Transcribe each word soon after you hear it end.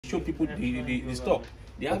show people the stock.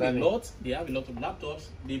 They have a lot. They have a lot of laptops.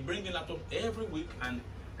 They bring in laptops every week, and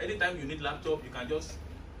anytime you need laptop, you can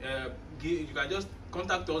just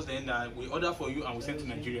contact us. Then we order for you and we send to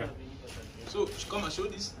Nigeria. So come and show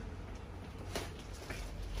this.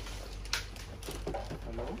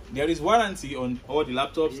 There is warranty on all the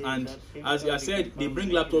laptops, and as I said, they bring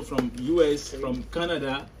laptops from US, from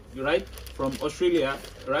Canada, right, from Australia,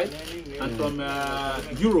 right, and from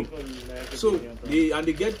Europe. So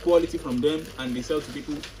they get quality from them and they sell to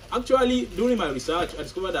people. Actually, during my research, I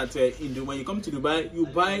discovered that when you come to Dubai, you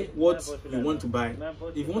buy what you want to buy.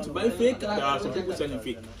 If you want to buy fake, there are some people selling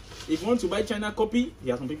fake. If you want to buy China copy,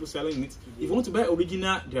 there are some people selling it. If you want to buy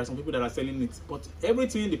original, there are some people that are selling it. But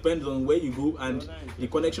everything depends on where you go and the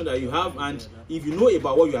connection that you have, and if you know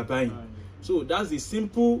about what you are buying. So that's the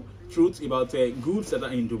simple truth about goods that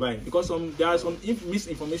are in Dubai, because there are some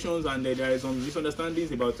misinformations and there are some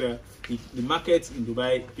misunderstandings about the markets in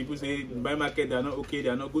Dubai. People say Dubai market, they are not okay, they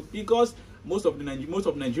are not good, because most of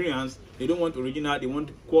Nigerians, they don't want original, they want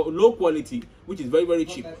low quality, which is very, very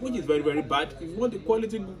cheap, which is very, very bad. If you want the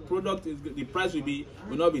quality product, the price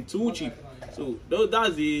will not be too cheap. So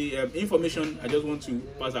that's the information I just want to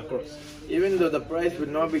pass across. Even though the price would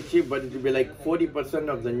not be cheap, but it will be like 40%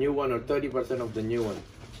 of the new one or 30% of the new one.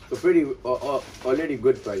 So pretty already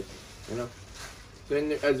good price, you know. So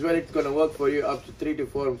as well, it's gonna work for you up to 3 to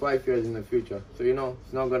 4 and 5 years in the future. So you know,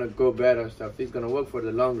 it's not gonna go bad or stuff. It's gonna work for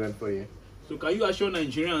the long run for you. So can you assure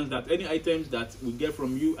Nigerians that any items that we get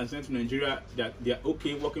from you and sent to Nigeria, that they are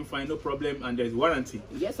okay, working fine, no problem, and there's warranty?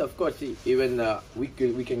 Yes, of course. See, even we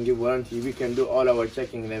can give warranty. We can do all our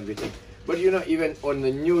checking and everything. But you know, even on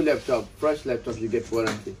the new laptop, fresh laptop, you get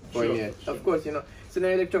warranty for a year. Of course, you know. It's an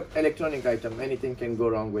electronic item. Anything can go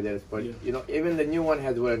wrong with it. But you know, even the new one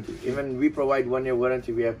has warranty. Even we provide 1 year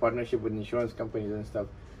warranty. We have partnership with insurance companies and stuff.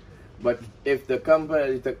 But if the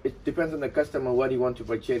company, it depends on the customer what he want to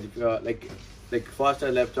purchase. If you're like faster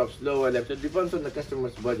laptops, slower laptops, depends on the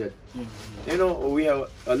customer's budget. You know, we have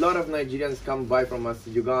a lot of Nigerians come buy from us.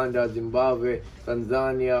 Uganda, Zimbabwe,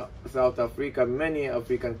 Tanzania, South Africa, many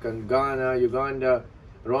African, Ghana, Uganda,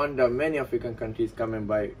 Rwanda, many African countries come and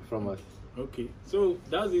buy from us. Okay, so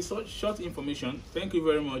that's the short information. Thank you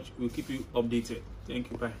very much. We'll keep you updated. Thank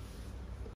you. Bye.